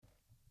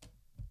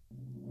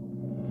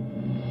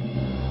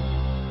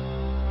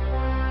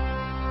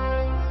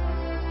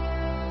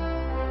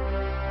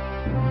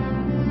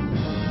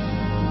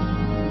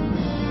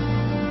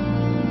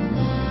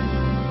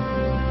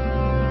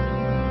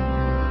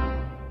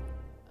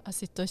Jeg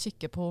sitter og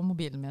kikker på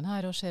mobilen min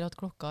her og ser at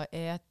klokka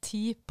er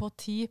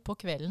 10:10 på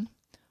kvelden.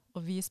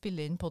 Og vi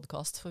spiller inn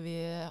podcast, for vi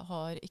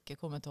har ikke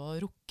kommet til å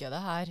rukke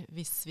det her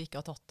hvis vi ikke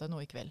har tatt det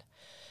nå i kveld.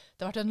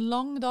 Det har vært en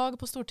lang dag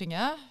på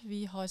Stortinget.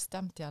 Vi har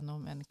stemt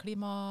gjennom en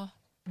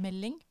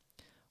klimamelding,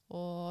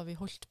 og vi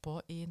holdt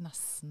på i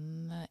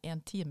nesten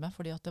 1 time,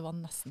 fordi at det var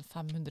nesten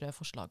 500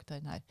 forslag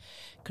til denne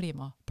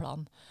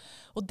klimaplanen.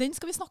 Og den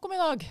skal vi snakke om i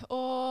dag.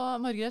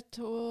 Og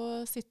Margret,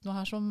 hun sitter nå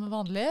her som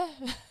vanlig.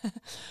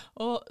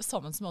 Og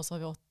sammen med oss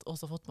har vi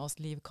også fått med oss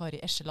Liv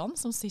Kari Eskeland,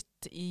 som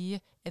sitter i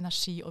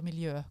Energi- og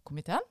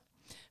miljøkomiteen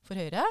for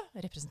Høyre,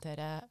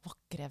 representerer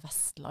vakre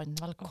Vestland.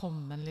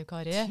 Velkommen, Liv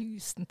Kari.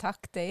 Tusen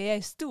takk. Det er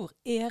en stor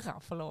ære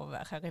å få lov å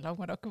være her i lag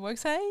med dere, må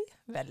jeg si.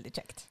 Veldig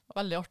kjekt.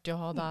 Veldig artig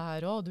å ha deg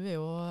her også. Du er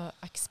jo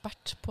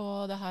ekspert på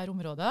dette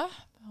området.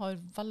 Har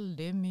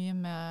veldig mye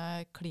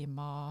med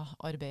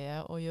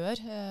klimaarbeidet å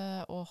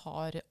gjøre, og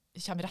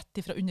kommer rett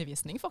ifra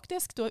undervisning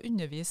faktisk. Du har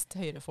undervist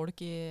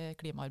Høyre-folk i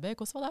klimaarbeid.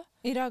 Hvordan var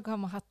det? I dag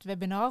har vi hatt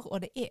webinar, og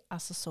det er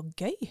altså så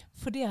gøy,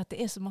 fordi at det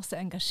er så masse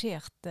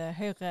engasjerte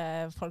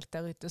Høyre-folk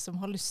der ute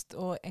som har lyst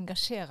å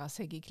engasjere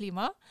seg i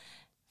klima.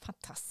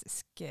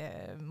 Fantastisk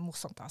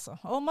morsomt, altså.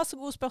 Og masse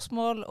gode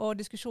spørsmål og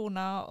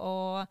diskusjoner,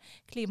 og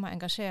klima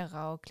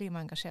engasjerer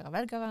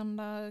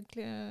velgerne,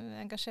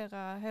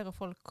 engasjerer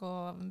Høyre-folk,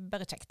 og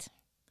bare kjekt.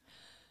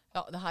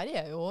 Ja, det her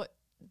er jo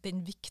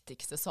den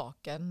viktigste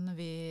saken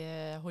vi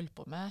holder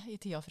på med i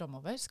tida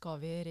fremover. Skal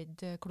vi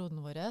redde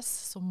kloden vår,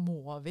 så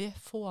må vi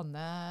få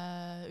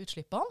ned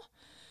utslippene.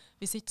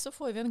 Hvis ikke så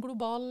får vi en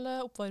global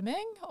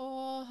oppvarming,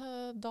 og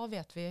da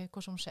vet vi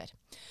hva som skjer.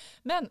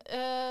 Men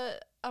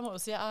jeg må jo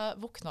si, jeg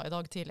våkna i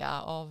dag tidlig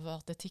av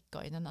at det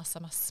tikket inn en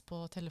SMS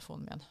på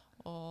telefonen min.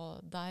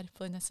 Og der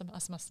på den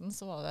SMS-en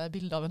så var det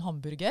bilde av en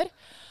hamburger.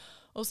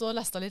 Og så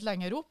leste jeg litt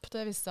lenger opp.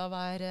 Det viste seg å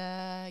være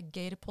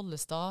Geir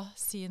Pollestad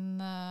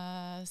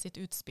sitt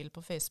utspill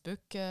på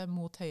Facebook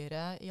mot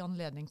Høyre i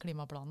anledning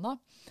klimaplanen.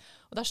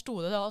 Og der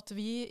sto det da at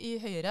vi i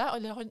Høyre,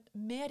 eller han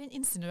mer enn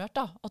insinuert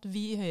da, at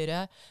vi i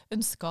Høyre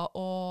ønsket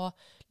å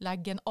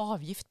legge en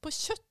avgift på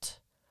kjøtt.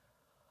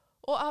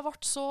 Og jeg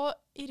ble så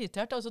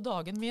irritert, altså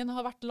dagen min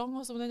har vært lang,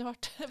 og den har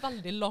vært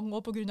veldig lang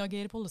også på grunn av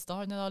Geir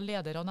Pollestad, han er da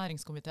leder av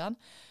næringskomiteen.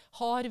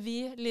 Har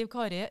vi, Liv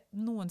Kari,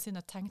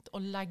 noensinne tenkt å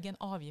legge en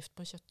avgift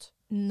på kjøtt?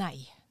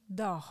 Nei,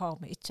 det har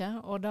vi ikke,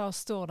 og da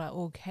står det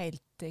også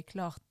helt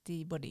klart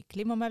i både i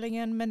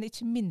klimameldingen, men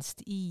ikke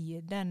minst i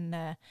den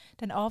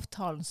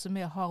avtalen som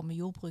vi har med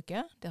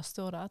jordbruket. Der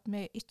står det at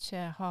vi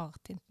ikke har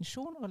til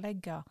intensjon å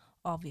legge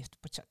avgift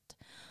på kjøtt.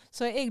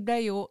 Så jeg ble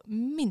jo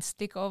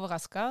minst like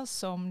overrasket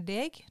som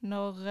deg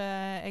når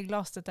jeg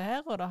leste dette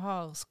her, og det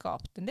har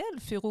skapt en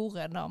del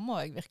furore, da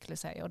må jeg virkelig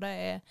si. Og det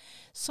er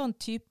sånn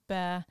type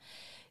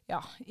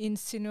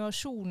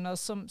insinuasjoner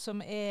som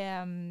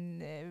er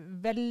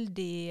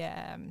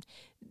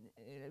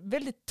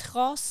veldig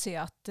trasig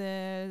at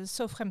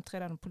så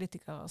fremtredende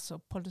politikere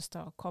som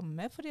Pollestad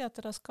kommer med, fordi at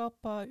det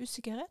skaper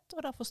usikkerhet,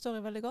 og det forstår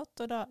jeg veldig godt,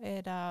 og da er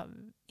det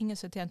ingen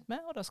som er tjent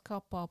med, og det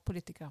skaper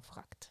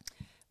politikerforakt.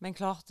 Men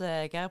klart,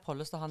 Geir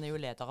Pollestad han er jo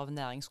leder av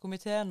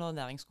næringskomiteen, og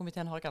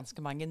næringskomiteen har ganske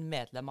mange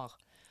medlemmer.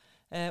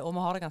 Og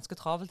vi har det ganske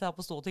travelt her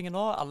på Stortinget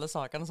nå, alle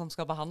sakene som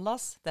skal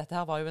behandles. Dette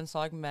her var jo en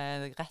sak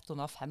med rett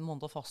under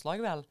 500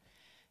 forslag, vel.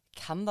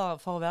 Kan det,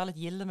 for å være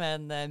litt gilde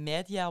med en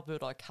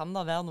mediearbeider, kan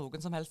det være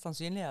noen som helst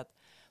sannsynlighet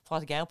for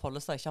at Geir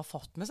Pollestad ikke har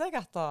fått med seg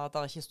at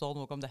det ikke står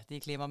noe om dette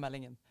i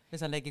klimameldingen,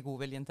 hvis han legger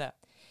godviljen til?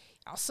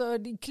 Altså,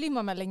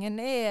 klimameldingen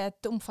er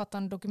et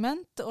omfattende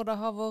dokument, og det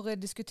har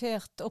vært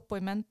diskutert opp og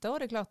i mente,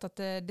 og det er klart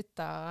at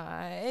dette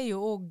er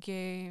jo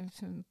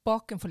også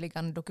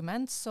bakenforliggende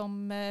dokument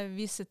som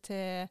viser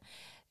til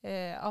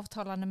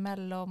avtalene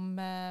mellom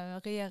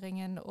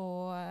regjeringen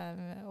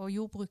og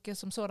jordbruket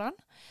som sådan.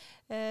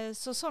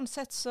 Så sånn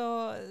sett så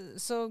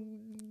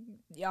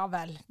ja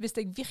vel, hvis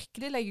jeg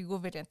virkelig legger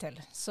godviljen til,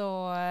 så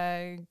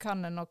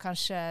kan jeg nok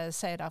kanskje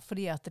si det,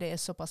 fordi at det er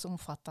såpass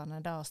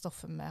omfattende det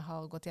stoffet vi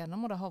har gått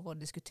gjennom, og det har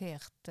vært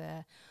diskutert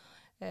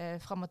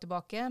frem og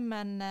tilbake,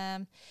 men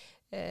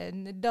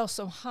det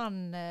som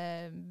han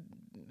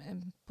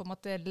på en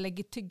måte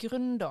legger til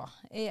grunn da,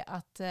 er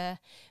at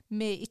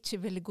vi ikke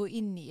ville gå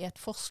inn i et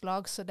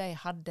forslag som de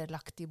hadde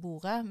lagt i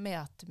bordet,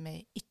 med at vi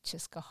ikke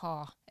skal ha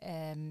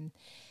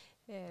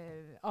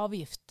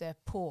avgifter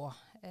på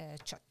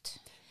kjøtt.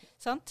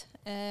 Sant?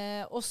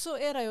 Og så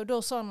er det jo da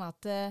sånn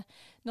at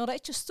når det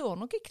ikke står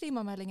noe i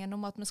klimameldingen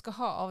om at vi skal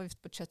ha avgift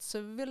på kjøtt,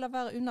 så vil det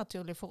være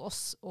unaturlig for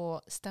oss å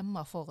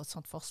stemme for et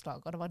sånt forslag,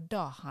 og det var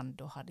da han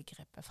da hadde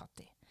grepet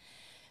fatt i.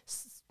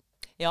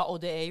 Ja,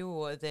 og det er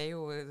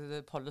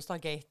jo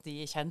Pollestad-gate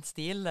i kjent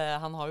stil.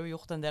 Han har jo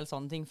gjort en del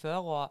sånne ting før,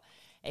 og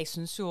jeg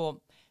synes jo,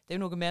 det er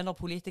jo noe med når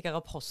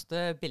politikere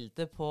poster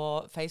bilder på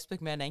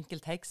Facebook med en enkel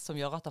tekst som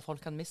gjør at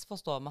folk kan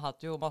misforstå. Vi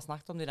har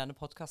snakket om det i denne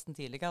podcasten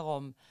tidligere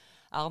om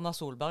Erna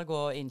Solberg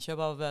og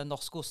innkjøp av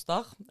norske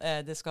oster.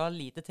 Det skal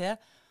lite til.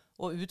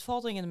 Og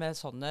utfordringen med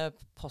sånne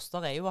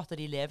poster er jo at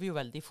de lever jo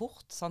veldig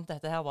fort. Sant?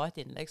 Dette her var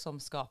et innlegg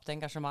som skapte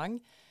engasjement.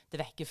 Det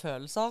vekker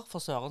følelser.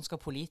 For søren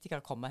skal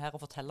politikere komme her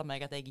og fortelle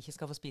meg at jeg ikke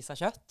skal få spise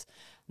kjøtt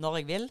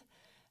når jeg vil.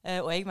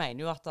 Og jeg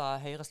mener jo at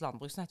Høyres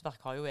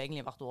landbruksnettverk har jo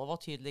egentlig vært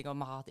overtydelige, og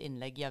vi har hatt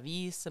innlegg i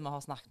aviser, vi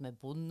har snakket med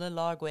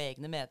bondelag og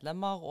egne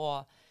medlemmer,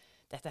 og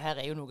dette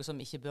her er jo noe som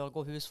ikke bør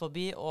gå hus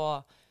forbi.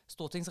 Og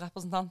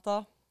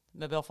stortingsrepresentanter,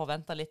 vi bør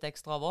forvente litt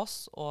ekstra av oss,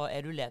 og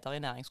er du leder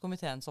i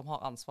næringskomiteen som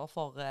har ansvar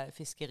for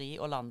fiskeri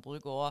og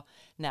landbruk og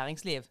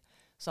næringsliv,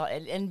 så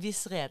en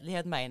viss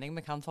redelighet mener jeg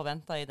vi kan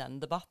forvente i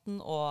denne debatten.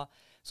 Og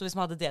så hvis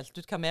vi hadde delt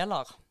ut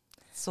kameler,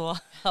 så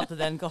hadde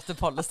den gått til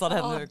Pollestad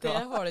denne uka.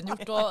 Ja, det har den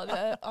gjort. Og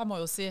jeg må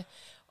jo si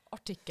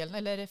artikkelen,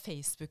 eller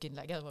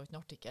Facebook-innlegget, det var jo ikke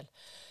en artikkel.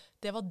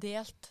 Det var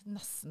delt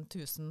nesten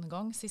 1000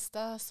 ganger sist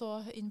jeg så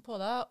inn på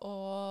det.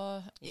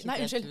 Og nei,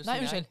 unnskyld.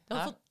 Det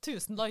hadde fått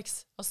 1000 likes.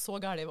 Og så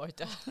gærlig var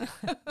det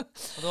ikke.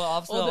 Og da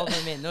avslører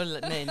vi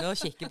inne og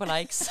kikker på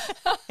likes.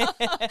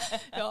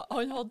 Ja,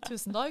 han hadde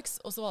 1000 likes,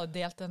 og så var det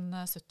delt en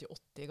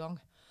 70-80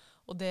 ganger.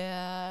 Og det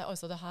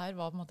her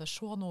var på en måte,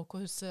 se nå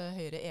hvordan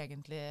Høyre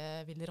egentlig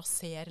vil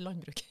rasere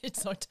landbruket,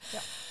 ikke sant?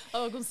 Ja. Det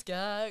var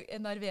ganske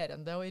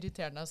enerverende og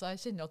irriterende, så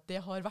jeg kjenner at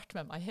det har vært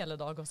med meg hele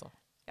dag også.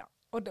 Ja,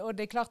 og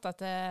det er klart at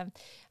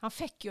han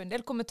fikk jo en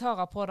del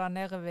kommentarer på det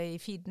nede i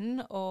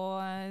feeden, og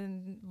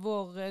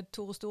vår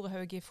Tore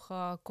Storehaug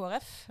fra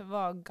KrF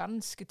var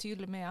ganske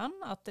tydelig med han,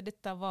 at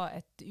dette var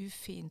et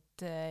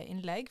ufint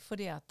innlegg,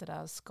 fordi at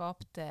det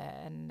skapte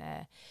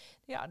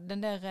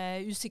den der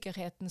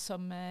usikkerheten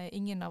som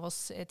ingen av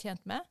oss er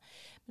tjent med.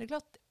 Men det er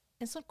klart,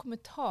 en sånn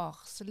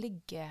kommentar som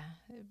ligger,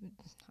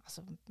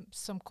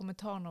 som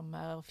kommentar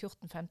nummer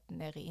 14-15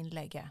 nede i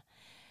innlegget,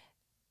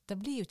 det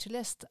blir jo ikke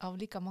lest av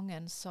like mange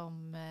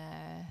som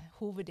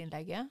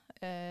hovedinnlegget.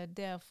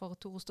 Der for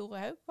Tore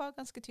Storehaug var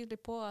ganske tydelig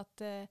på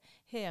at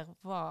her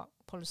var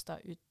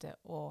Pollestad ute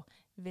og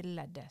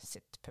villedde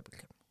sitt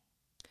publikum.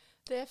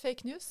 Det er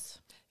fake news.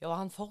 Ja,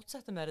 han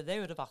fortsetter med det. Det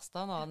er jo det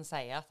verste når han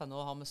sier at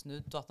nå har vi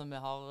snudd, og at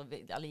vi har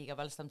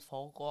allikevel stemt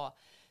for.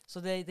 Så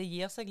det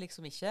gir seg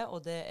liksom ikke,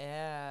 og det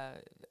er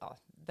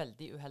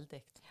veldig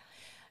uheldig.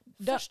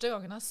 Første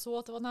gangen jeg så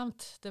at det var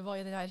nevnt, det var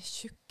i den der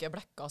tjukke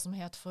blekka som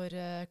het for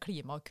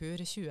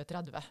Klimakur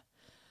 2030.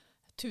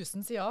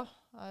 1000 sider.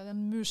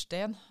 En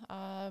murstein.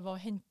 Jeg var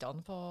hentet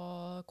den på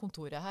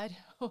kontoret her,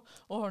 og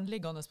har den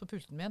liggende på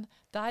pulten min.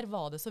 Der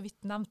var det så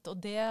vidt nevnt,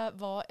 og det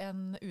var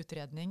en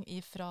utredning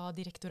fra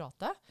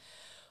direktoratet.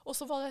 Og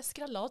så var det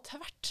skrellet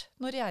tvert.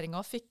 Når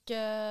regjeringen fikk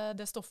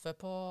det stoffet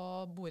på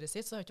bordet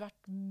sitt, så har det ikke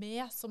vært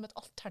med som et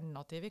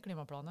alternativ i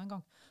klimaplanen en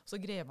gang. Så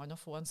greier man å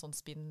få en sånn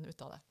spinn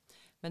ut av det.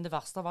 Men det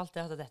verste av alt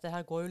er at dette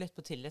her går jo litt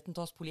på tilliten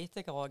til oss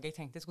politikere, og jeg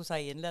tenkte jeg skulle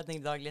si i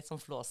innledning i dag litt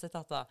sånn flåsete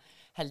at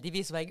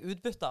heldigvis var jeg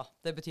utbytta.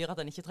 Det betyr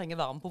at en ikke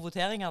trenger være med på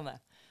voteringene,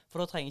 for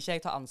da trenger ikke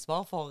jeg ta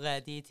ansvar for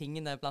de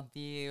tingene blant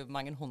de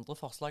mange 100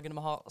 forslagene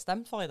vi har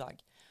stemt for i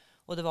dag.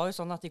 Og det var jo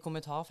sånn at i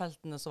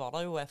kommentarfeltene så var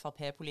det jo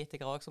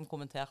FrP-politikere også som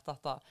kommenterte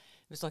at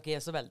hvis dere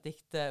er så veldig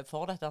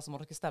for dette, så må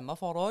dere stemme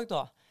for det også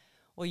da.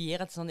 Og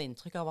gir et sånn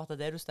inntrykk av at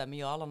det du stemmer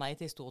ja eller nei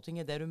til i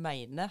Stortinget, det du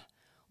mener.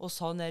 Og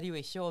sånn er det jo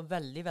ikke, og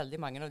veldig, veldig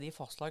mange av de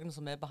forslagene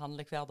som vi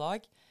behandler hver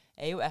dag,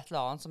 er jo et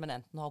eller annet som en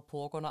enten har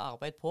pågående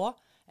arbeid på,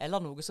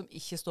 eller noe som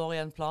ikke står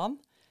i en plan,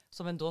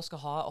 som en da skal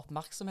ha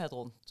oppmerksomhet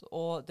rundt.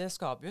 Og det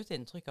skaper jo et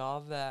inntrykk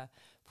av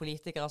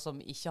politikere som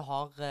ikke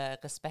har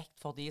respekt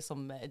for de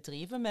som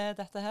driver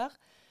med dette her.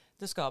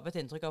 Det skaper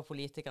et inntrykk av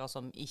politikere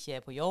som ikke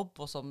er på jobb,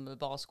 og som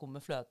bare skummer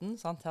fløten.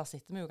 Sant? Her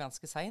sitter vi jo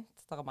ganske sent.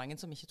 Det er mange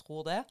som ikke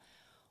tror det.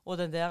 Og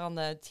den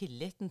der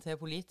tilliten til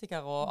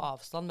politikere og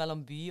avstand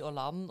mellom by og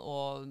land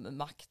og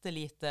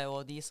maktelite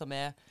og de som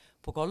er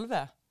på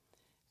gulvet,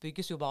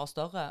 bygges jo bare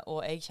større.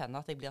 Og jeg kjenner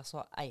at jeg blir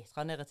så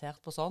eitrende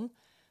irritert på sånn.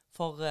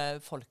 For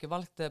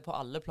folkevalgte på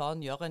alle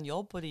plan gjør en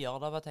jobb, og de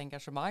gjør det av et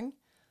engasjement.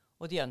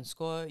 Og de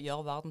ønsker å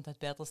gjøre verden til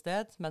et bedre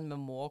sted, men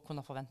vi må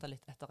kunne forvente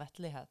litt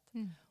etterrettelighet.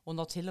 Og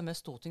når til og med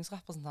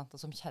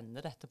stortingsrepresentanter som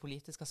kjenner dette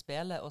politiske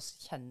spillet og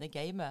kjenner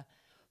gamet,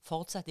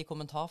 fortsette i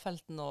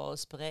kommentarfelten og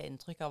spre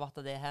inntrykk av at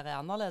det her er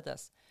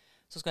annerledes,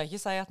 så skal jeg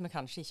ikke si at vi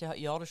kanskje ikke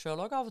gjør det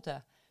selv også av og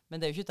til,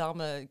 men det er jo ikke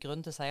dermed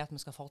grunn til å si at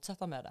vi skal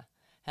fortsette med det.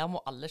 Her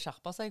må alle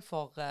skjerpe seg,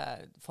 for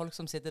folk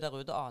som sitter der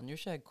ute aner jo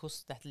ikke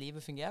hvordan dette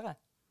livet fungerer.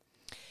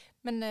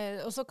 Men,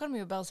 og så kan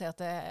vi jo bare si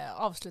at det er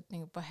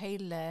avslutningen på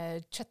hele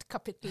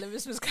kjøttkapitlet,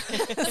 hvis vi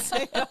skal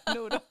si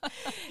noe da,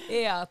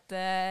 er at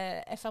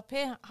FrP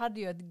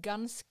hadde jo et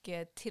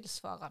ganske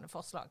tilsvarende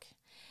forslag.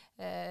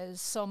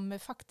 Som vi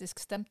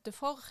faktisk stemte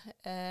for,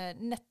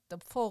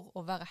 nettopp for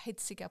å være helt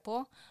sikre på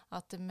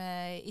at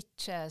vi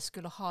ikke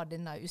skulle ha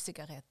denne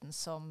usikkerheten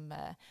som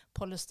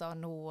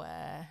Pollestad nå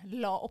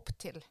la opp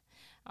til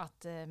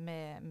at vi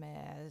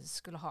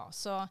skulle ha.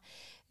 Så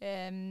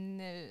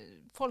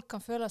folk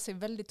kan føle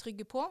seg veldig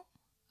trygge på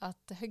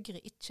at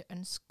Høyre ikke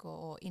ønsker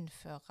å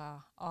innføre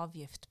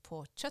avgift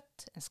på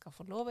kjøtt. En skal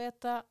få lov å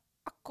ete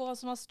akkurat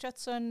så masse kjøtt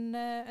som en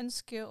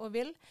ønsker og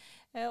vil.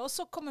 Og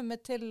så kommer vi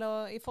til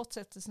å i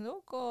fortsettelsen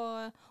også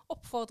å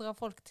oppfordre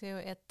folk til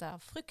å ete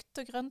frukt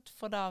og grønt,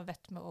 for da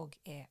vet vi også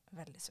er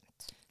veldig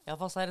sunt. Ja,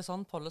 for å si det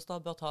sånn,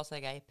 Pollestad bør ta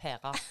seg ei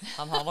pære.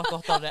 Han har nok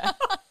godt av det.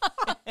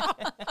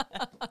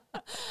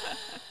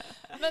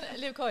 Men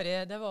Liv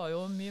Kari, det var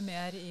jo mye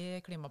mer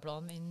i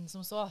klimaplanen enn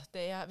som så.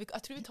 Jeg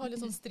tror vi tar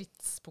litt sånn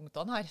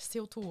stridspunktene her.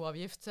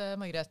 CO2-avgift,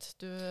 Margrethe.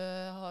 Du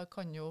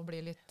kan jo bli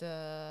litt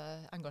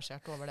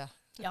engasjert over det.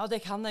 Ja,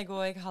 det kan jeg,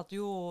 og jeg hadde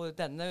jo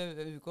denne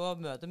uka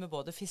møte med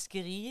både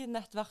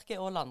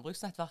Fiskerinettverket og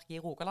Landbruksnettverket i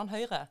Rogaland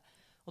Høyre.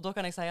 Og da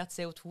kan jeg si at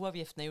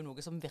CO2-avgiften er jo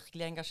noe som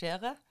virkelig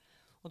engasjerer.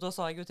 Og da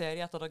sa jeg jo til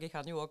dem at dere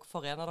kan jo også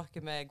forene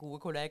dere med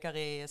gode kolleger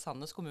i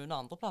Sandnes kommune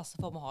og andre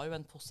plasser, for vi har jo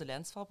en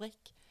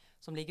porselensfabrikk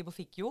som ligger på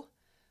Figgjo,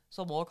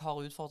 som også har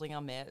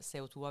utfordringer med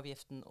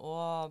CO2-avgiften.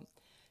 Og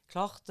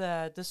klart,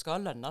 det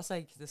skal lønne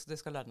seg. Det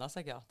skal lønne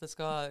seg, ja. Det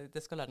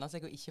skal lønne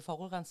seg å ikke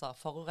forurense.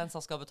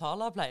 Forurenser skal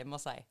betale, pleier vi å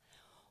si.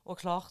 Og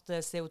klart,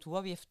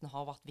 CO2-avgiften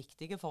har vært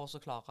viktige for oss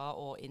å klare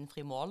å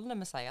innfri målene.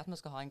 Vi sier at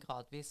vi skal ha en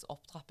gradvis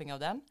opptrapping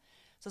av den.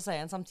 Så sier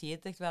en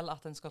samtidig vel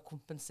at en skal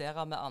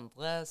kompensere med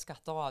andre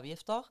skatter og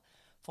avgifter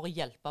for å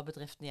hjelpe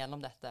bedriften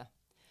gjennom dette.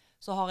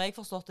 Så har jeg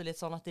forstått det litt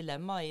sånn at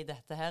dilemmaet i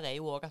dette her er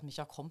jo også at vi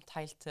ikke har kommet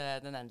helt til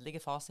den endelige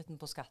fasiten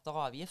på skatter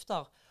og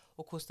avgifter,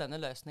 og hvordan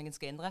denne løsningen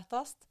skal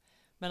innrettes,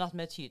 men at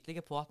vi er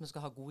tydelige på at vi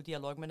skal ha god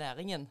dialog med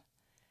næringen.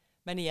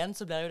 Men igjen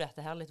så blir jo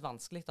dette her litt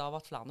vanskelig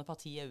av at flere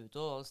partier er ute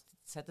og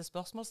setter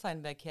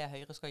spørsmålstegn ved hva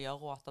Høyre skal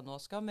gjøre, og at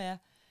nå skal vi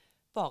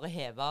bare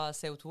heve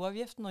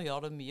CO2-avgiften og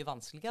gjøre det mye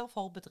vanskeligere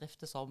for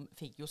bedrifter som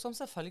Figgjo, som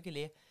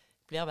selvfølgelig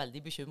blir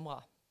veldig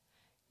bekymret.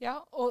 Ja,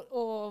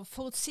 og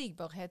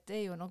forutsigbarhet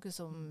er jo noe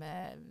som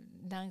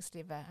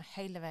næringslivet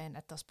hele veien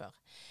etterspør.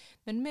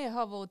 Men vi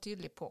har vært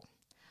tydelige på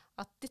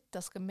at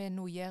dette skal vi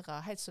nå gjøre,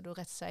 helt som du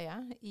rett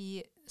sier,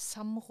 i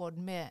samråd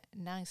med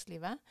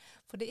næringslivet.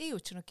 For det er jo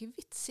ikke noe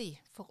vits i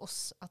for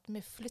oss at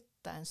vi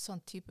flytter en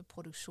sånn type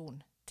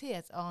produksjon til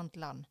et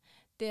annet land,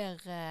 der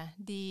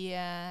de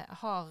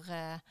har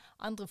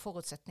andre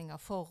forutsetninger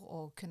for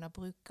å kunne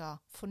bruke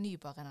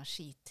fornybar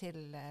energi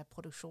til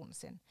produksjonen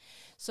sin.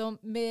 Så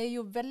vi er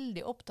jo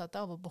veldig opptatt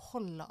av å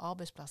beholde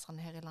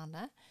arbeidsplassene her i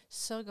landet,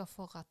 sørge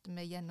for at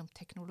vi gjennom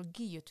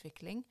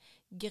teknologiutvikling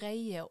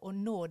greier å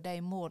nå de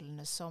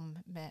målene som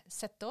vi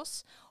setter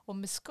oss,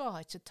 og vi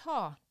skal ikke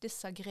ta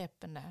disse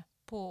grepene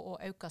på å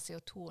øke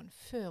CO2-en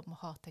før vi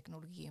har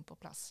teknologien på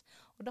plass.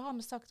 Og det har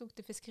vi sagt også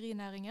til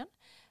fiskerinæringen,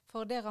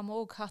 for der har vi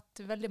også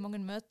hatt veldig mange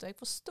møter. Jeg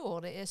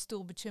forstår det er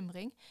stor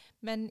bekymring,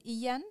 men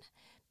igjen,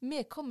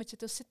 vi kommer ikke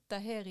til å sitte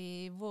her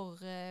i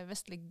vår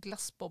vestlige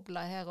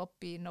glassboble her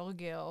oppe i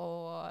Norge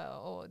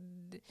og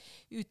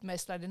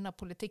utmeisle denne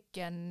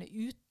politikken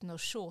uten å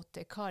se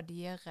til hva de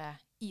gjør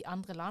i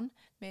andre land.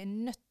 Vi er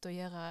nødt til å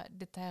gjøre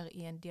dette her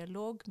i en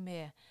dialog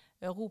med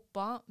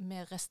Europa,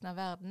 med resten av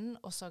verden,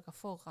 og sørge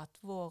for at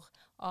vår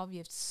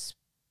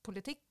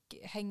avgiftspolitikk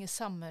henger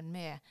sammen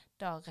med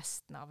det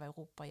resten av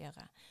Europa gjør.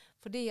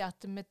 Fordi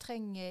at vi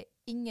trenger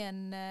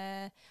ingen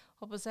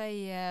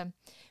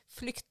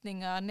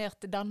flyktninger ned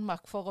til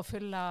Danmark for å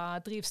fylle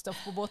drivstoff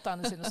på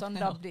båtene sine. Sånn,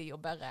 det blir jo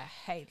bare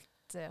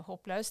helt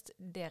håpløst.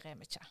 Der er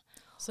vi ikke.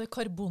 Så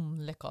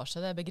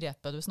karbonlekkasje, det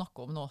begrepet du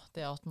snakker om nå,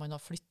 det at man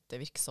har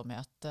flyttet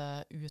virksomhet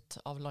ut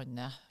av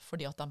landet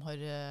fordi at de har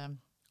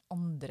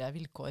andre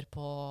vilkår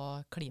på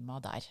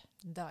klima der.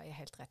 Det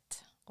er helt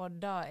rett. Og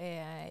det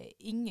er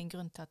ingen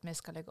grunn til at vi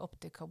skal legge opp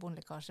til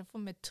karbonlekkasje,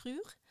 for vi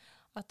tror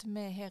at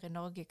vi her i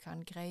Norge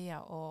kan greie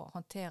å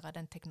håndtere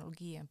den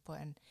teknologien på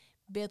en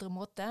bedre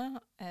måte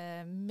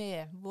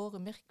med våre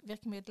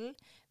virkemidler,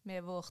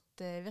 med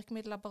vårt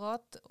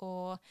virkemiddelapparat.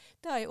 Og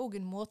det er også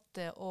en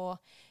måte å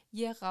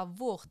gjøre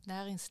vårt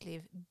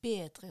næringsliv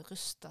bedre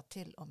rustet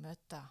til å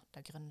møte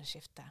det grønne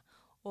skiftet.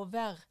 Og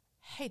være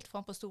helt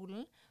frem på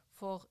stolen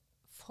for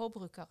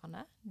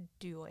forbrukerne,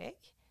 du og jeg.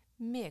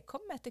 Vi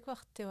kommer etter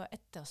hvert til å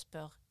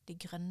etterspørre de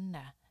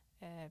grønne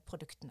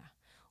produktene.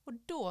 Og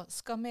da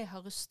skal vi ha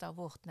rustet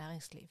vårt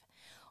næringsliv.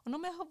 Og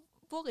når vi har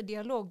vært i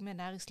dialog med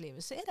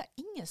næringslivet, så er det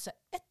ingen som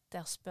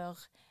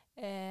etterspør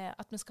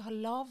at vi skal ha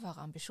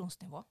lavere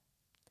ambisjonsnivå.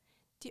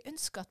 De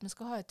ønsker at vi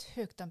skal ha et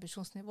høyt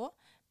ambisjonsnivå,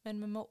 men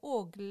vi må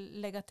også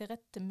legge til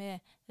rette med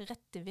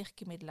rette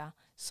virkemidler,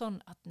 sånn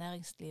at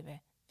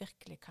næringslivet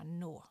virkelig kan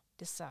nå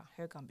disse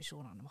høye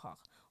ambisjonene vi har.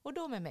 Og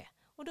da er vi med.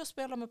 Og da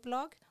spiller vi på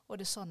lag, og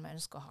det er sånn vi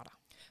ønsker å ha det.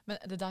 Men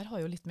det der har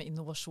jo litt med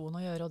innovasjon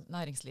å gjøre, og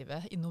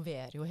næringslivet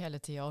innoverer jo hele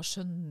tiden og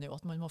skjønner jo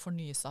at man må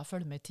fornye seg,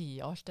 følge med i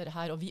tida og alt det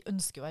her. Og vi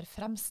ønsker jo å være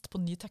fremst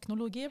på ny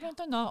teknologi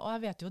blant annet. Og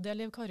jeg vet jo det,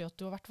 Liv Kari, at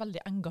du har vært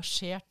veldig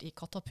engasjert i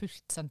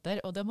Katapultsenter,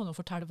 og det må du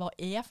fortelle hva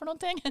er for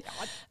noen ting.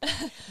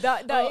 Ja,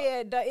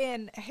 det er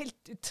en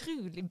helt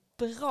utrolig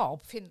bra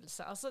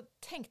oppfinnelse. Altså,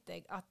 tenk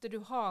deg at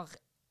du har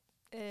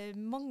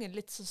mange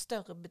litt så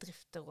større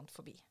bedrifter rundt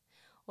forbi.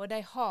 Og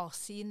de har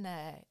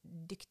sine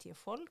dyktige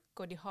folk,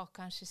 og de har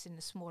kanskje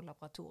sine små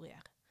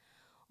laboratorier.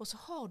 Og så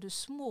har du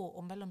små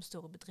og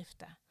mellomstore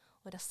bedrifter,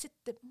 og der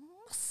sitter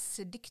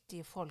masse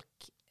dyktige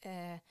folk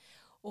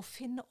og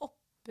finner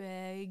opp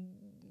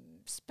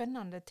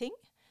spennende ting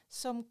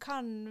som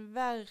kan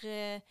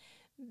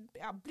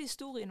bli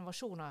store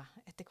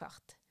innovasjoner etter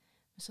hvert.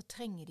 Men så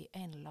trenger de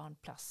en eller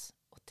annen plass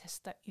å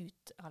teste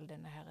ut all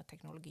denne her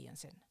teknologien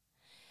sin.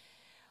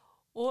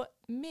 Og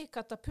med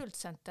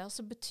Katapultsenter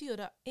så betyr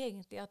det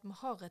egentlig at vi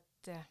har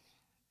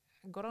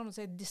går det an å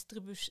si,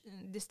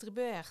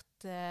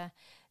 distribuert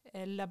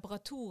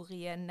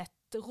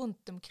laboratorienett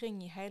rundt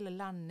omkring i hele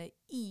landet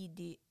i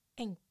de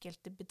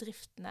enkelte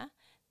bedriftene,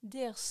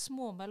 der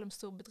små og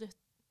mellomstore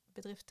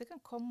bedrifter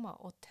kan komme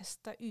og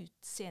teste ut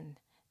sin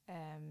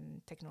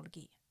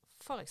teknologi.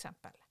 For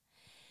eksempel.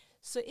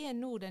 Så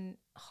nå den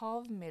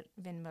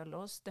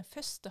havvindmølla, den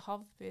første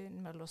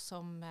havvindmølla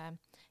som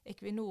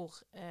Equinor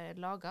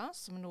lager,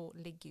 som nå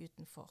ligger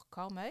utenfor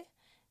Karmøy,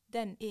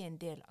 den en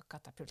del av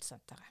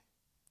katapultsenteret.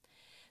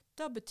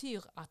 Det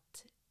betyr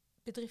at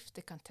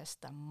bedrifter kan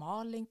teste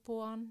maling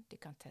på den, de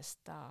kan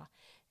teste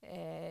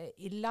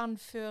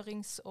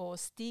ilandførings- og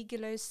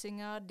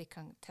stigeløsninger, de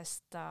kan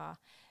teste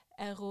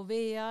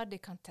ROV-er, de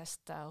kan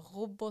teste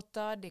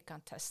roboter, de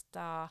kan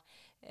teste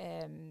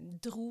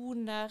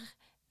droner.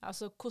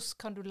 Altså, hvordan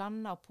kan du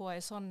lande på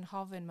en sånn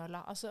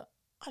havvindmølle? Altså,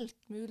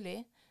 alt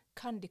mulig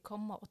kan de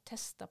komme og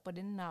teste på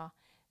denne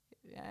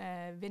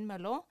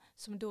vindmølla,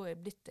 som da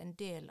blitt en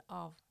del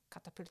av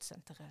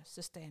katapultsenteret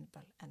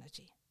Sustainable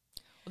Energy.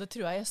 Og det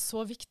tror jeg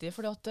så viktig,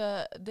 for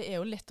det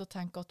jo lett å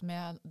tenke at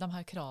med de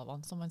her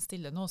kravene som man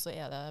stiller nå, så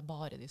det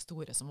bare de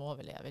store som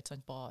overlever, ikke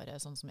sant? Bare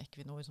sånn som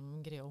Equinor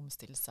som greier å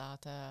omstille seg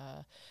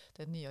til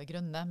det nye og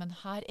grønne. Men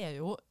her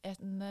jo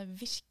en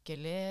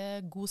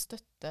virkelig god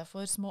støtte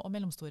for små og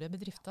mellomstore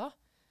bedrifter.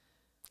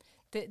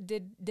 Det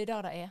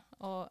der det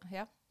og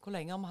ja. Hvor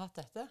lenge har vi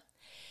hatt dette?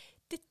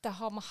 Dette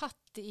har vi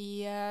hatt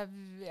vi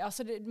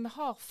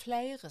har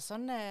flere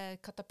sånne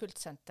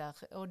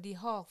katapultsenter, og de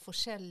har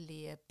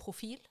forskjellig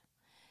profil.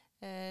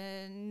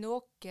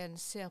 Noen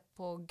ser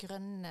på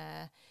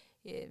grønne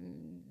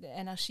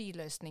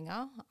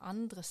energiløsninger,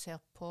 andre ser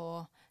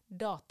på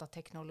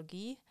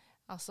datateknologi,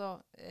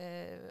 altså,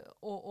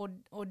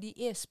 og de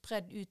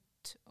spredd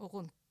ut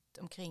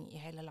rundt omkring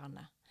i hele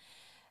landet.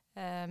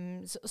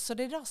 Så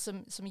det det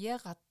som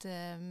gjør at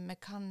vi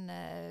kan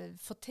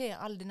få til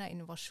all denne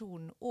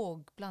innovasjonen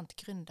og blant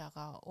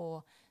gründere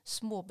og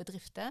små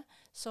bedrifter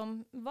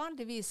som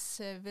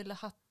vanligvis ville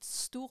hatt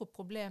store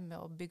problemer med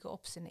å bygge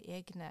opp sine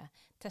egne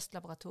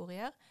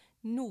testlaboratorier.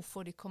 Nå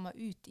får de komme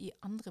ut i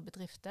andre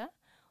bedrifter,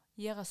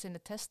 gjøre sine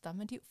tester,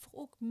 men de får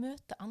også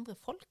møte andre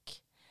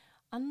folk.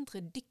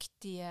 Andre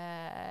dyktige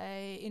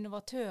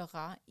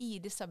innovatører i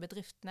disse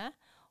bedriftene,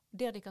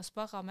 der de kan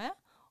spare med,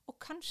 og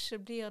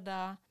kanskje blir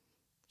det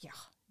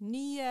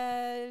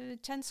nye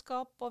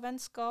kjennskap og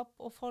vennskap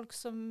og folk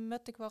som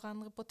møter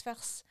hverandre på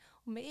tvers.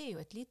 Og vi jo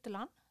et lite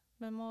land.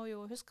 Vi må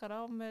jo huske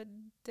det.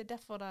 Det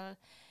derfor det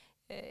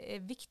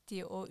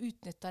viktig å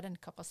utnytte den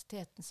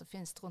kapasiteten som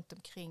finnes rundt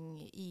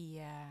omkring i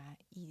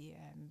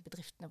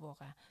bedriftene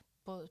våre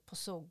på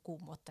så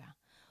god måte.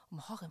 Og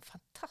vi har en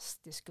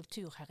fantastisk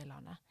kultur her i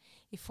landet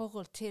i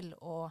forhold til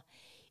å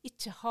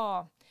ikke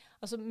ha...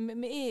 Altså,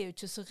 vi jo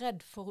ikke så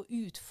redd for å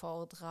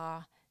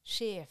utfordre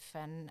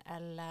sjefen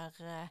eller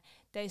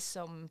de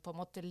som på en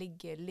måte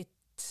ligger litt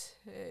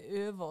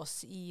over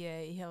oss i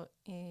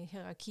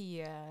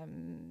hierarkiet.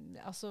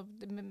 Altså,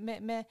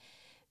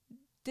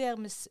 der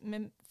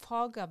med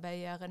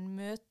fagarbeideren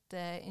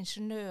møter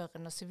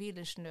ingeniøren og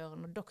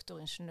sivilingeniøren og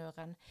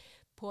doktoringeniøren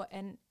på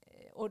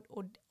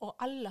og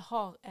alle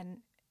har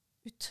en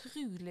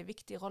utrolig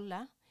viktig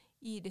rolle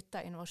i dette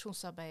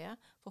innovasjonsarbeidet,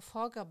 for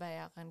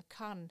fagarbeideren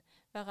kan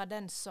være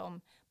den som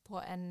på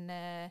en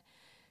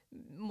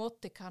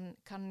måte kan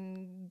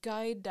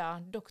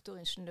guide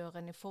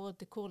doktoringeniøren i forhold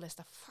til hvordan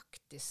det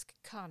faktisk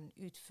kan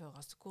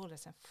utføres, og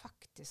hvordan en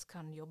faktisk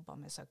kan jobbe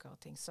med saker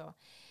og ting. Så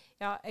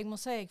ja, jeg må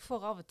si jeg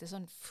får av og til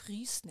sånn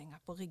frysninger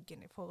på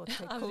ryggen i forhold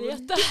til hvor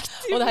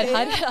dyktig og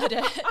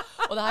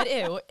det her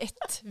jo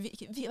et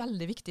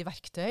veldig viktig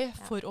verktøy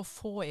for å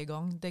få i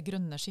gang det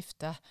grønne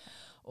skiftet.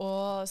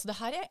 Så det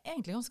her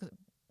egentlig ganske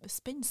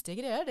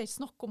spenstige greier. Det ikke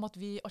snakk om at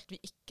alt vi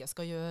ikke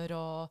skal gjøre,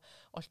 og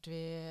alt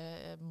vi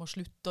må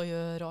slutte å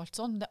gjøre, og alt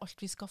sånn. Det alt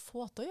vi skal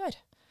få til å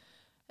gjøre.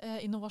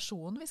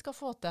 Innovasjonen vi skal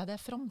få til, det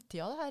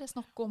fremtiden det her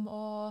snakk om,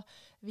 og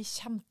vi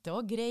kommer til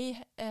å greie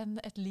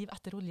et liv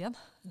etter oljen.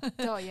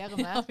 Da gjør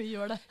vi. Ja, vi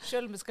gjør det.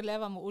 Selv om vi skal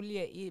leve med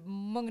olje i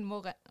mange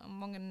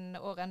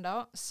år enda,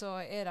 så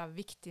det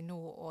viktig nå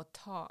å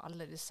ta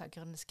alle disse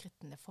grønne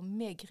skrittene, for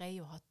vi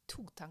greier å ha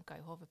 2 tanker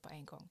i hodet på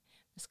en gang.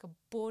 Vi skal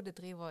både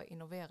drive og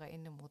innovere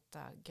inn mot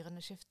det grønne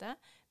skiftet,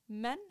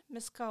 men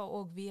vi skal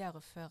også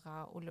videreføre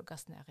olje- og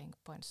gassnæring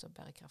på en så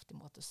bærekraftig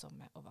måte som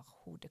vi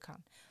overhodet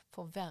kan.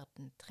 For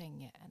verden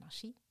trenger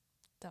energi.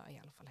 Det i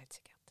alle fall helt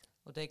sikkert.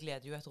 Og det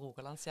gleder jo et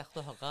rogalandshjerte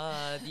å høre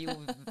de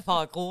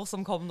fagord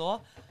som kom nå.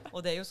 Og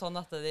det jo sånn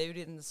at det jo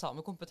den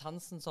samme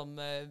kompetansen som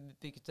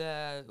bygde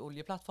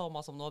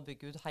oljeplattformer som nå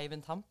bygger ut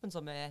Hywind Tampen,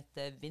 som et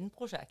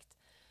vindprosjekt.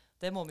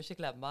 Det må vi ikke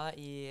glemme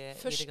i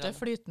første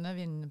flytende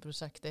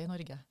vindprosjektet i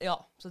Norge. Ja,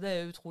 så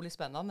det utrolig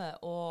spennende.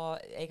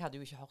 Og jeg hadde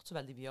jo ikke hørt så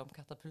veldig mye om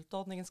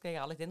katapultordningen, skal jeg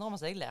ærlig innrømme,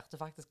 så jeg lærte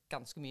faktisk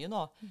ganske mye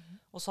nå.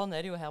 Og sånn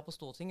det jo her på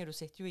Stortinget. Du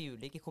sitter jo i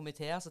ulike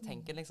komiteer, så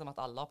tenker liksom at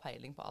alle har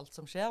peiling på alt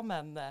som skjer,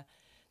 men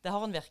det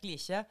har en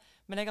virkelig ikke.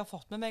 Men jeg har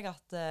fått med meg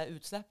at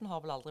utslippene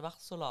har vel aldri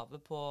vært så lave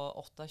på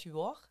 28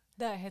 år.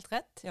 Det helt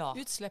rett. Ja.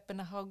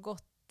 Utslippene har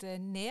gått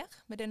ned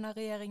med denne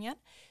regjeringen.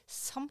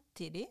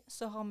 Samtidig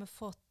så har vi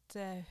fått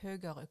fått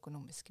høyere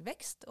økonomisk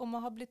vekst, og vi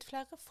har blitt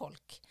flere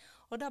folk.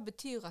 Og det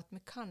betyr at vi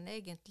kan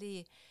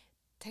egentlig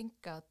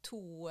tenke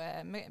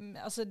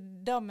altså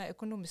det med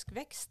økonomisk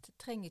vekst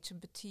trenger ikke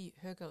bety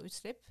høyere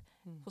utslipp.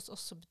 Hos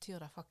oss så betyr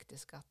det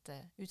faktisk at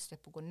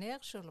utslippet går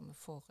ned, selv om vi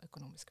får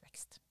økonomisk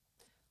vekst.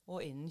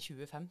 Og innen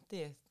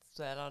 2050,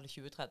 så det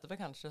 2030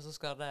 kanskje, så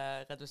skal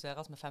det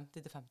reduseres med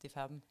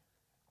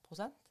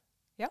 50-55%?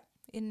 Ja,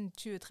 innen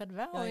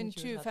 2030, og innen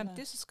 2030.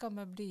 2050 så skal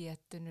vi bli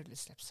et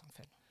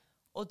nullutslippssamfunn.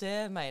 Og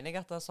det mener jeg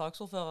at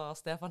saksordfører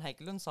Stefan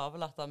Heggelund sa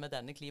vel at med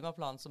denne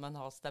klimaplanen som en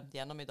har stemt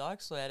gjennom i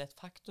dag, så det et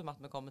faktum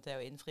at vi kommer til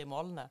å innfri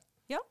målene.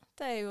 Ja,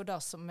 det jo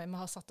det som vi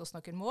har satt oss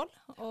noen mål,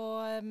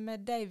 og med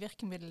de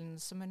virkemidlene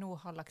som vi nå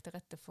har lagt til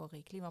rette for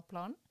i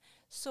klimaplanen,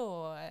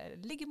 så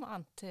ligger vi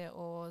an til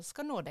å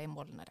skal nå de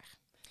målene der.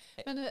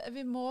 Men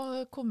vi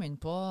må komme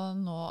inn på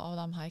noe av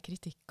de her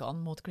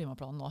kritikkene mot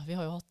klimaplanen nå. Vi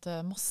har jo hatt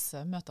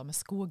masse møter med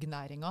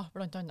skognæringa,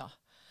 blant annet.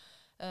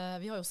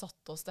 Vi har jo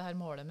satt oss det her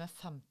målet med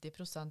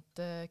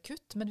 50%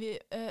 kutt, men vi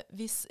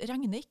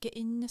regner ikke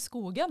inn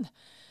skogen.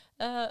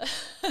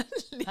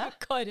 Liv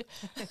Kari.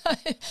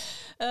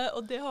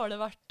 Og det har det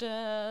vært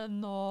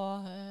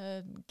noe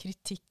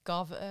kritikk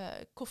av.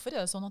 Hvorfor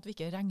det sånn at vi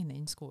ikke regner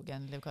inn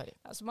skogen, Liv Kari?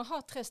 Altså, vi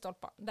har 3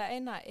 stolper. Det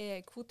ene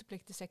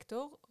kvotepliktig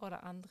sektor, og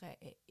det andre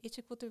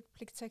ikke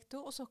kvotepliktig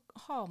sektor, og så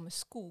har vi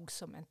skog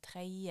som en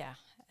tredje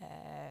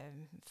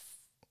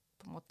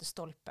på en måte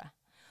stolpe.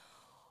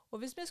 Og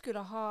hvis vi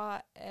skulle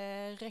ha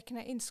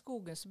regnet inn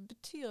skogen, så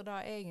betyr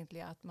det egentlig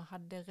at vi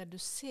hadde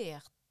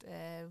redusert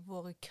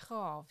våre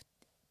krav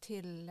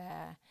til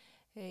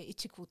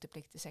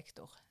ikke-kvotepliktig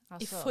sektor.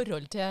 Altså, I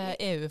forhold til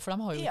EU, for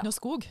de har jo ikke noe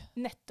skog.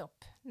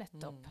 Nettopp.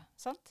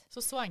 Sant?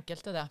 Så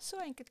enkelt det.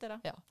 Så enkelt det.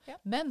 Ja. Ja.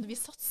 Men vi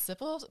satser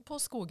på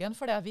skogen,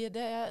 for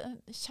det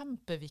en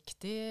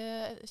kjempeviktig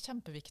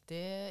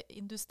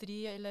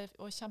industri,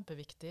 og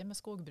kjempeviktig med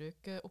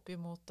skogbruk opp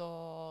imot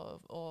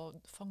å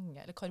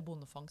fange, eller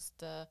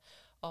karbonfangst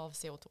av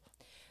CO2.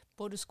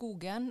 Både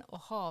skogen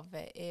og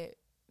havet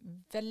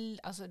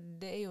altså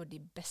det jo de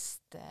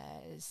beste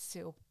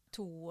CO2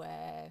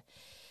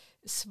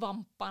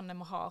 svampene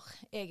vi har,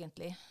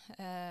 egentlig.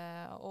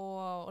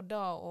 Og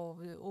da å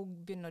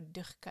begynne å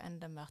dyrke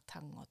enda mer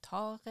tang og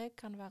tare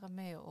kan være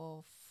med å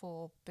få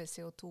opp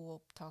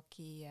CO2-opptak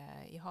i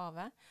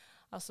havet.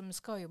 Altså, vi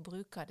skal jo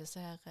bruke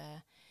disse her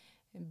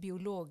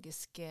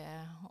biologiske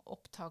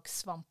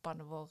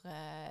opptakssvampene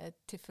våre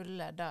til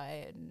fulle. Da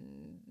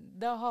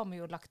har vi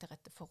jo lagt til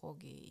rette for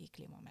også i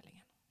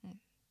klimameldingen.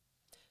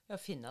 Ja,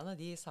 finnene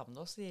de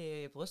savner oss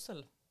i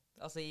Brussel.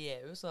 Altså i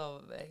EU så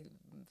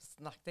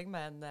snakket jeg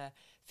med en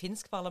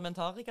finsk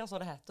parlamentariker, så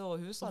det heter, og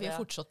hun sa det. Og vi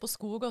fortsatt på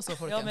skog også,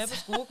 folkens. Ja, vi på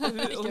skog. Og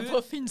ikke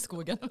på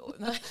Finnskogen.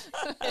 Nei,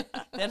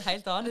 det en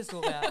helt annen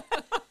historie.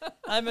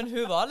 Nei, men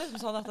hun var liksom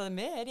sånn at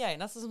vi de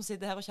eneste som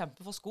sitter her og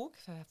kjemper for skog.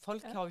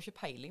 Folk har jo ikke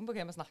peiling på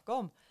hva vi snakker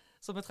om.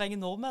 Så vi trenger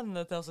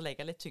nordmennene til å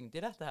legge litt tyngde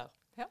i dette her.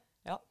 Ja.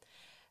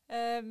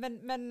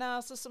 Men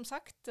altså, som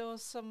sagt, og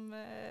som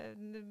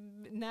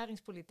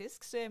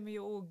næringspolitisk, så vi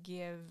jo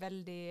også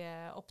veldig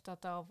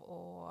opptatt av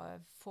å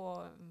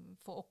få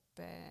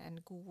opp en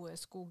god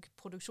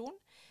skogproduksjon.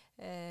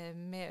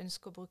 Vi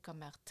ønsker å bruke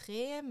mer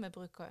tre, vi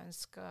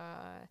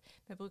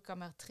bruker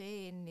mer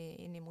tre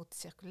inn mot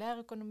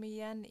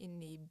sirkulærøkonomien,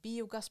 inn i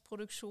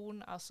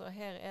biogassproduksjon. Altså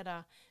her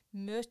det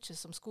mye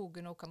som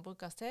skogen også kan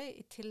brukes til,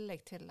 i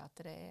tillegg til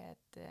at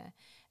det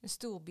en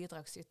stor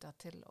bidragsyter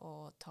til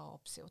å ta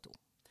opp CO2.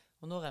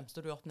 Og nå remste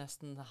du opp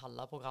nesten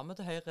halve programmet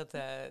til Høyre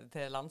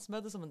til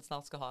landsmøtet som en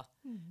snart skal ha.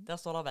 Der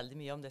står det veldig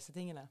mye om disse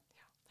tingene.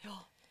 Ja.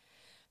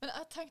 Men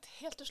jeg tenkte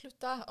helt til slutt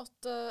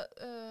at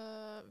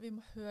vi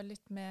må høre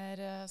litt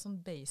mer sånn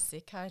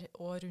basic her,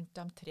 og rundt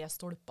de 3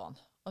 stolpene.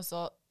 Altså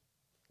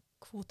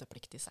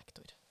kvotepliktig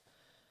sektor.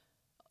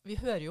 Vi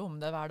hører jo om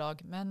det hver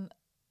dag, men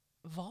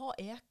hva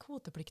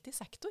kvotepliktig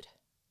sektor?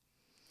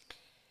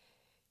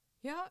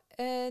 Ja,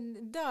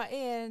 da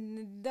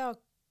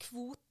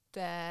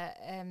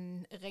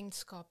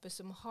kvoteregnskapet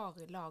som vi har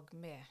i lag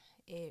med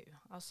EU.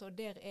 Altså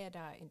der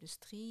det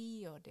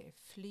industri, og det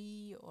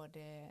fly, og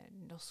det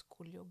norsk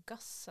olje og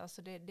gass.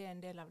 Altså det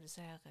en del av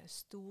disse her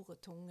store,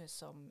 tunge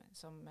som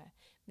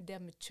der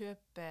vi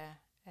kjøper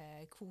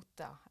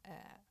kvoter,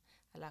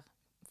 eller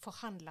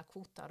forhandler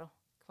kvoter da,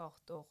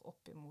 hvert år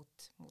opp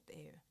mot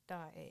EU.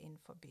 Det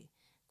innenfor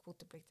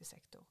kvotepliktig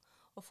sektor.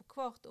 Og for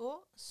hvert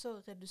år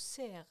så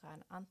reduserer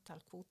en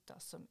antall kvoter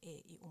som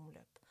i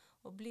omløp.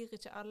 Og blir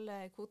ikke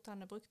alle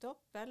kvotene brukt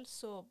opp, vel,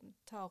 så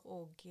tar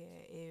også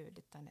EU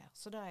dette ned.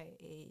 Så det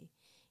i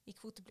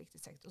kvotepliktig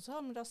sektor. Så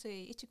har vi det som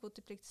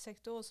ikke-kvotepliktig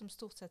sektor, som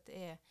stort sett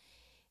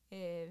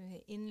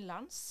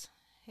innenlands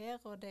her,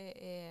 og det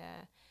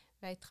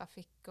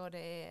veitrafikk, og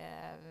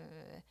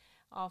det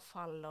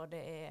avfall, og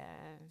det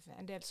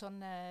en del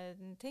sånne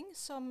ting,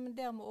 som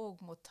der vi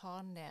også må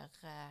ta ned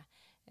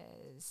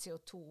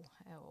CO2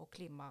 og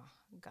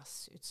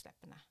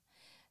klimagassutslippene.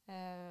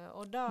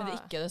 Men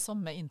det ikke det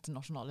samme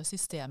internasjonale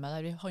systemet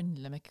der vi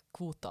handler med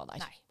kvoter der.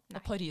 Nei.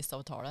 Og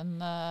Parisavtalen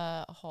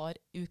har i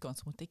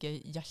utgangspunktet ikke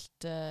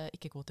gjeldt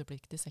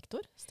ikke-kvotepliktig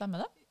sektor, stemmer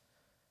det?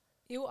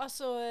 Jo,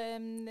 altså,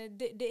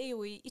 det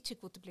jo i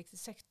ikke-kvotepliktig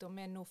sektor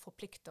vi nå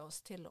forplikter oss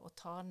til å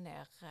ta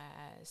ned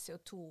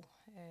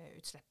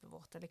CO2-utslippet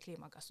vårt, eller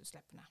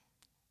klimagassutslippene.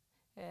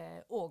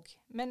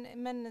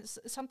 Men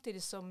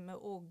samtidig som vi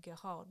også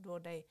har da,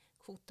 de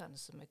kvotene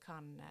som vi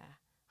kan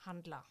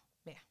handle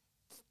med.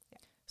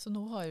 Ja. Så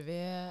nå har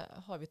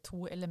vi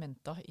 2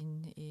 elementer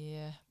inn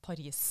i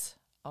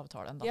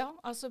Paris-avtalen da. Ja,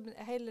 altså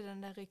hele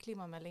den der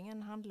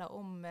klimameldingen handler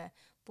om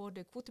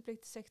både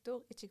kvotepliktig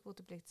sektor,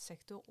 ikke-kvotepliktig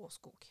sektor og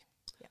skog.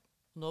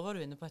 Nå var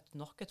du inne på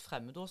nok et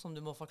fremmedord som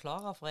du må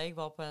forklare, for jeg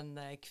var på en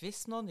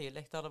quiz nå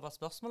nylig der det var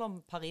spørsmål om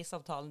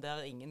Paris-avtalen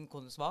der ingen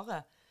kunne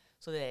svare.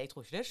 Så jeg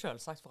tror ikke det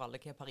selvsagt for alle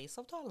hva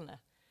Paris-avtalen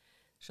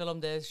selv om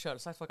det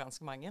selvsagt for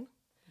ganske mange.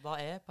 Hva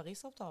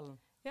Paris-avtalen?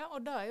 Ja,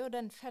 og da jo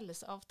den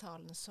felles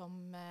avtalen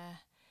som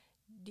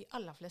de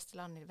aller fleste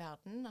land i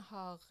verden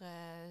har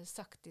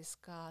sagt de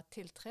skal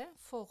tiltre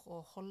for å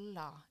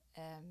holde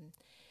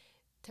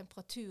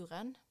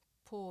temperaturen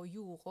på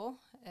jorda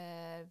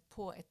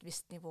på et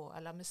visst nivå.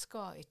 Eller vi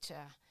skal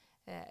ikke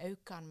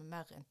øke den med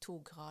mer enn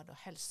 2 grader,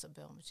 og helst så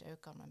bør vi ikke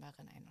øke den med mer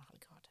enn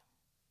 1,5 grader.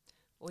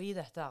 Og i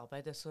dette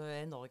arbeidet så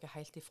Norge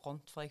helt i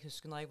front, for jeg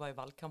husker når jeg var i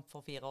valgkamp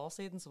for 4 år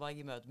siden, så var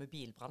jeg i møte med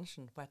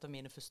bilbransjen på et av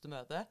mine første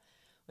møter.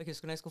 Og jeg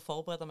husker når jeg skulle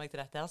forberede meg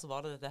til dette her, så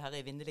var det dette her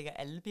evinnelige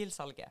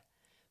elbilsalget.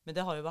 Men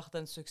det har jo vært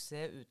en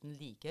suksess uten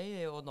like,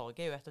 og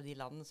Norge jo et av de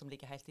landene som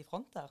ligger helt i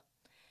front der.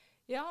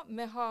 Ja,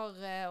 vi har,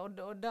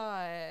 og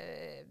da,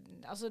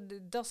 altså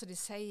det som de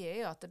sier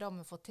jo at det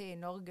vi får til i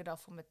Norge, da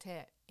får vi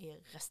til i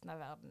resten av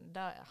verden.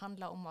 Det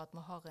handler om at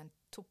vi har en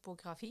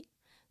topografi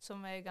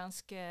som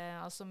ganske,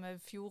 altså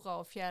med fjorder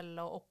og fjell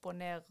og opp og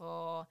ned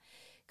og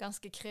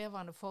ganske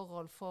krevende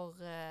forhold for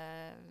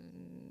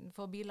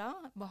biler.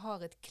 Vi har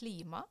et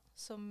klima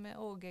som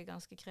også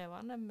ganske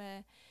krevende,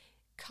 med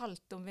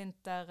kaldt om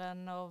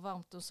vinteren og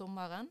varmt om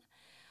sommeren.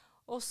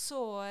 Og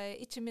så,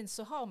 ikke minst,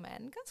 så har vi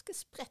en ganske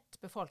spredt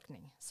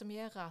befolkning, som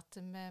gjør at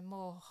vi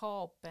må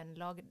ha opp en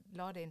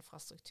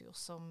ladeinfrastruktur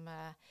som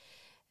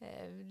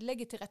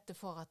legger til rette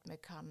for at vi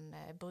kan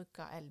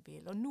bruke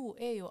elbil. Og nå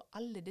jo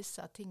alle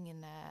disse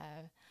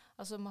tingene,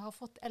 altså vi har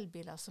fått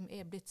elbiler som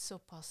blitt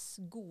såpass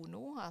gode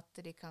nå, at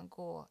de kan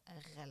gå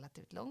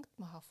relativt langt.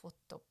 Vi har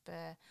fått opp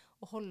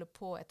og holder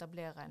på å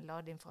etablere en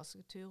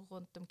ladeinfrastruktur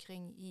rundt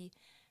omkring i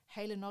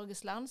hele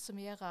Norges land, som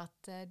gjør at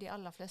de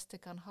aller fleste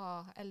kan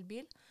ha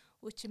elbil.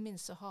 Og ikke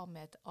minst så har vi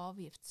et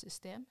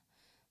avgiftssystem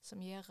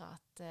som gjør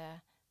at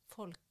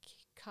folk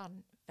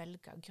kan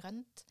velge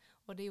grønt.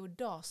 Og det jo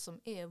det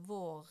som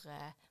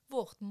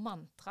vårt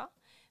mantra.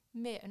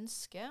 Vi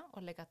ønsker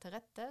å legge til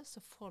rette så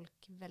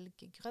folk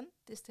velger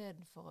grønt i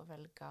stedet for å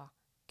velge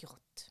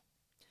grått.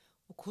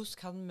 Og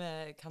hvordan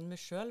kan vi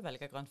selv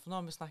velge grønt? For nå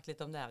har vi snakket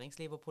litt om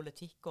næringsliv og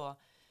politikk, og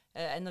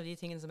en av de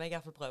tingene som jeg i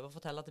hvert fall prøver å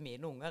fortelle til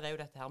mine unger jo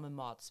dette her med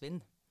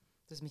matsvinn.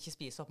 Hvis vi ikke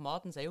spiser opp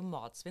maten, så jo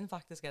matsvinn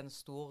faktisk en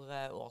stor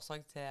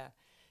årsak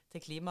til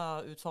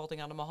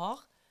klimautfordringene vi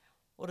har.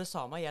 Og det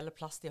samme gjelder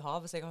plast i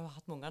havet. Så jeg har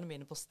hatt med ungene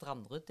mine på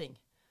strandrydding.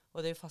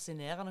 Og det jo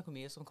fascinerende hvor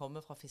mye som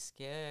kommer fra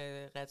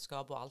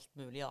fiskeredskap og alt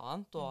mulig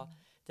annet. Og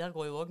der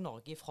går jo også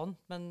Norge i front.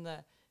 Men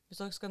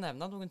hvis dere skal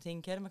nevne noen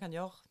ting, hva det vi kan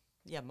gjøre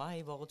hjemme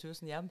i våre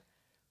 1000 hjem?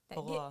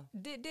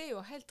 Det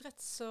jo helt rett.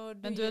 Så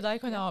Men du, der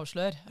kan jeg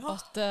avsløre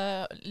at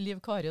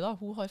Liv Kari da,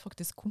 hun har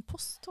faktisk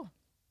kompost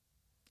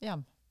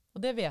hjem. Og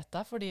det vet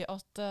jeg fordi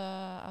at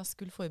jeg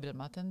skulle forberede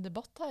meg til en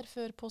debatt her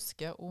før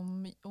påske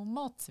om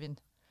matsvinn.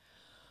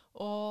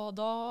 Og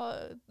da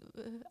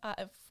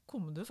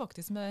kom du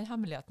faktisk med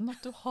hemmeligheten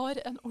at du har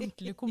en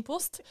ordentlig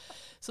kompost.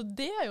 Så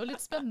det jo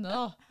litt spennende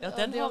da. Ja,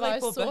 den har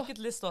jeg på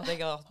bucketlista.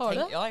 Har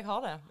du? Ja, jeg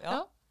har det.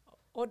 Ja.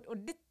 Og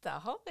dette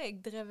har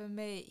jeg drevet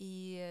med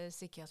i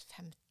sikkert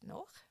 15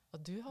 år. Og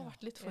du har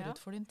vært litt forut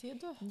for din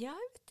tid, du. Ja,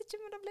 jeg vet ikke,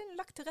 men det ble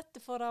lagt til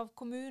rette for det av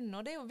kommunen.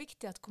 Og det jo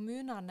viktig at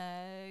kommunene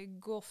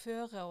går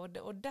føre,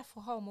 og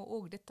derfor har vi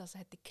også dette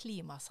som heter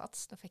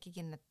klimasats. Nå fikk jeg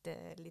inn et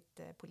litt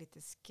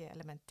politisk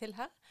element til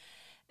her.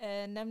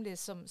 Nemlig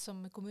som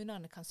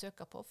kommunene kan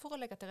søke på for å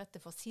legge til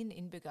rette for sine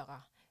innbyggere.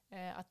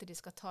 At de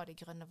skal ta de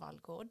grønne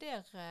valgene. Og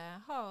der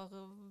har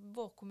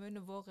vår kommune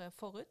vært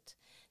forut.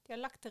 De har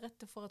lagt til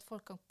rette for at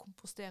folk kan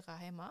kompostere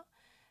hjemme.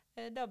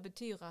 Det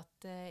betyr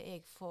at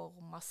jeg får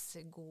masse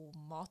god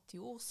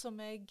matjord som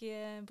jeg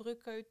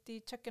bruker ut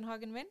i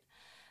kjøkkenhagen min.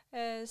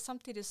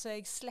 Samtidig så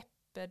jeg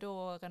slipper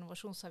da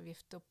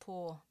renovasjonsavgifter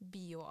på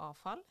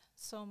bioavfall,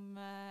 som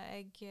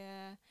jeg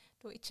da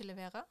ikke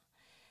leverer.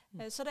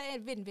 Så det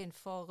vinn-vinn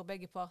for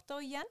begge parter.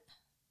 Og igjen,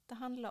 det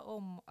handler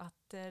om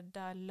at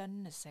det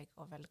lønner seg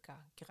å velge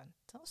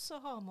grønt. Og så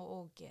har vi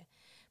også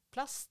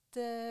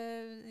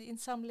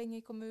plastinnsamling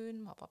i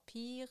kommunen, vi har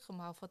papir, og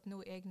vi har fått nå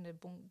egne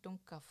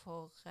dunker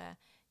for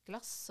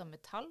glass og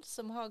metall,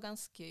 som har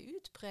ganske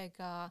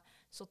utpreget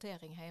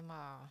sortering hjemme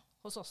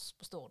hos oss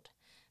på Stord.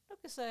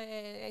 Noe som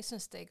jeg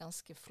synes det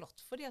ganske flott,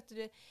 fordi at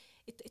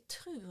jeg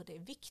tror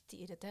det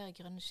viktig i dette her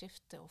grønne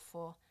skiftet å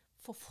få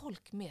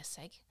folk med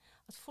seg.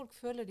 At folk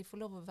føler de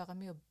får lov å være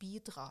med og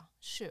bidra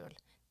selv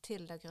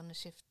til det grønne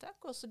skiftet.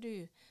 Akkurat som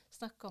du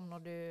snakker om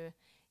når du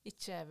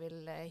ikke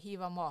vil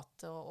hive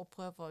mat og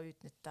prøve å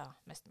utnytte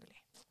mest mulig.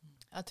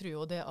 Jeg tror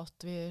jo det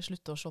at vi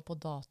slutter å se på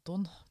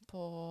datoen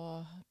på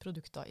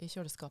produkter i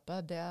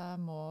kjøleskapet, det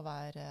må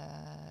være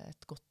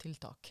et godt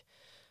tiltak.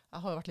 Jeg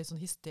har jo vært litt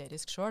sånn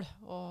hysterisk selv,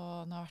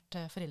 og når jeg har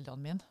vært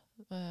foreldrene mine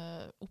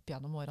opp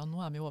gjennom årene,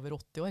 nå er de jo over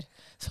 80 år,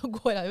 så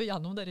går jeg jo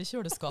gjennom det i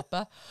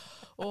kjøleskapet.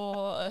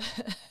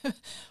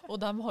 Og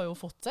de har jo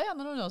fått seg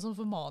en eller annen sånn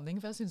formaning,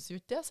 for jeg synes jo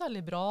ikke det er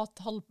særlig bra at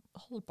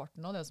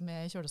halvparten av det som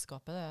er i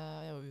kjøleskapet, det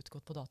er jo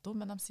utgått på dato.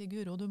 Men de sier,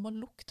 Guro, du må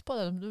lukte på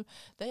det,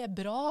 det er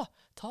bra,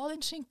 ta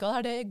den skinka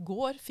der, det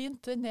går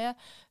fint, den er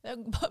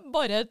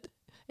bare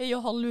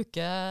 1,5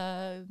 uke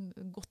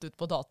gått ut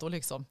på dato,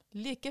 liksom.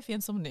 Like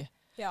fint som ny.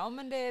 Ja,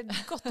 men det er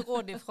et godt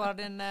råd fra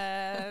din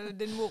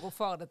mor og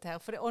far dette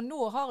her. Og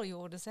nå har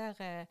jo disse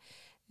her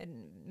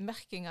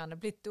merkingene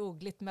blitt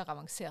også litt mer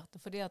avanserte,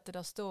 fordi at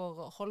det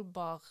står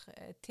holdbar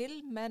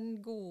til,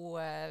 men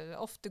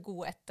ofte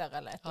god etter,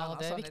 eller et eller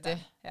annet. Ja, det er viktig.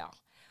 Ja.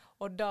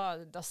 Og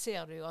da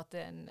ser du jo at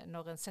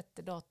når en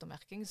setter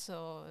datomerking, så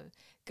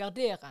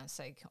garderer en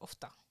seg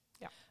ofte.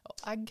 Ja.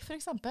 Egg for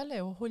eksempel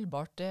er jo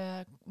holdbart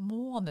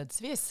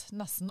månedsvis,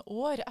 nesten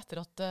år etter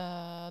at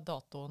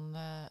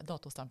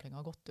datostempling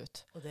har gått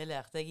ut. Og det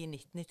lærte jeg i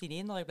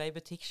 1999 når jeg ble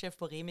butikksjef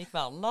på Rimi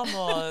Kverneland,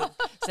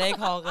 så jeg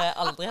har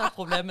aldri hatt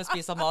problemer med å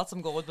spise mat som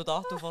går ut på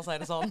dato, for å si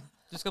det sånn.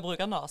 Du skal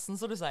bruke nasen,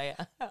 som du sier.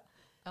 Ja.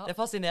 Det er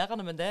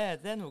fascinerende, men det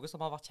er noe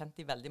som har vært kjent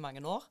i veldig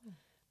mange år,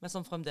 men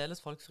som fremdeles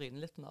folk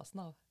fryner litt på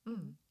nasen av.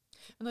 Mm.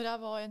 Men når jeg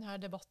var i denne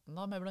debatten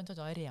da, med blant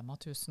annet Rema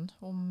 1000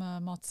 om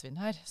matsvinn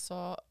her,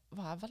 så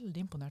var jeg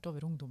veldig imponert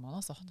over ungdommene.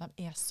 Altså. De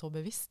er så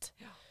bevisst.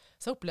 Ja.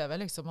 Så jeg opplever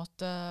liksom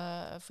at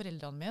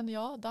foreldrene mine,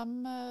 ja, de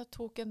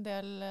tok en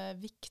del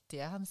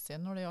viktige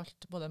hensyn når det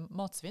gjaldt både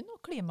matsvinn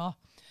og klima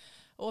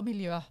og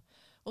miljø.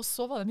 Og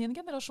så var det min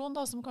generasjon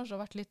da, som kanskje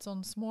har vært litt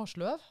sånn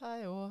småsløv. Jeg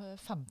er jo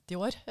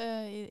 50 år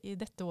i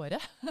dette året,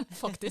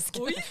 faktisk.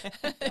 Oi!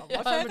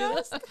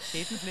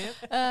 Tiden flyr.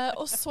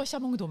 Og så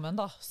kommer ungdommen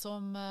da,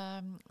 som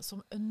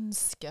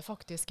ønsker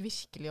faktisk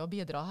virkelig å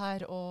bidra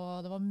her.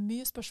 Og det var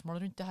mye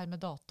spørsmål rundt det her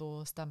med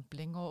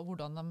datostempling, og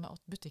hvordan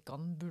at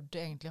butikkene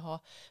burde egentlig ha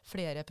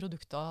flere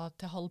produkter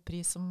til halv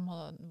pris som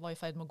var i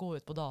ferd med å gå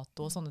ut på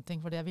dato og sånne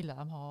ting, for det ville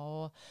de ha.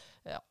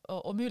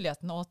 Og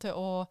muligheten også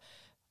til å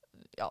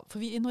for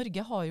vi i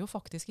Norge har jo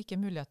faktisk ikke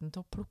muligheten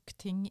til å plukke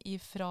ting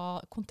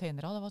fra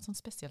containere. Det var et sånt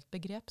spesielt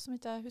begrep som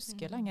ikke jeg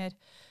husker lenger.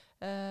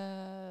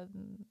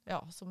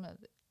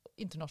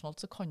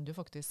 Internasjonalt så kan du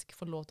faktisk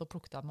få lov til å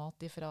plukke deg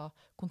mat fra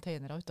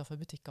containere utenfor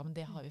butikker, men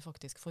det har vi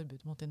faktisk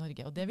forbud mot i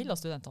Norge, og det vil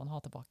studentene ha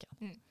tilbake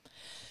igjen.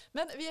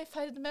 Men vi er i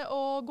ferd med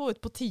å gå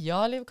ut på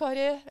tida, Liv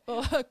Kari,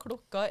 og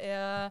klokka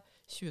er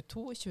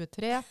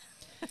 22:23.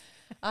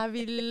 Jeg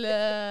vil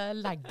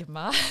legge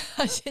meg.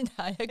 Jeg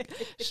kjenner jeg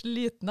er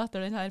sliten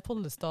etter denne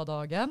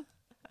Pollestad-dagen.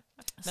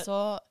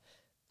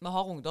 Vi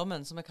har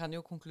ungdommen, så vi kan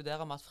jo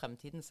konkludere med at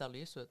fremtiden ser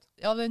lys ut.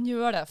 Ja, den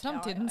gjør det.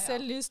 Fremtiden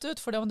ser lyst ut,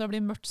 for det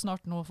blir mørkt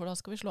snart nå, for da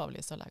skal vi slå av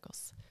lyset og legge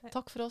oss.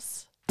 Takk for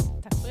oss.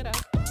 Takk for i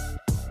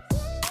dag.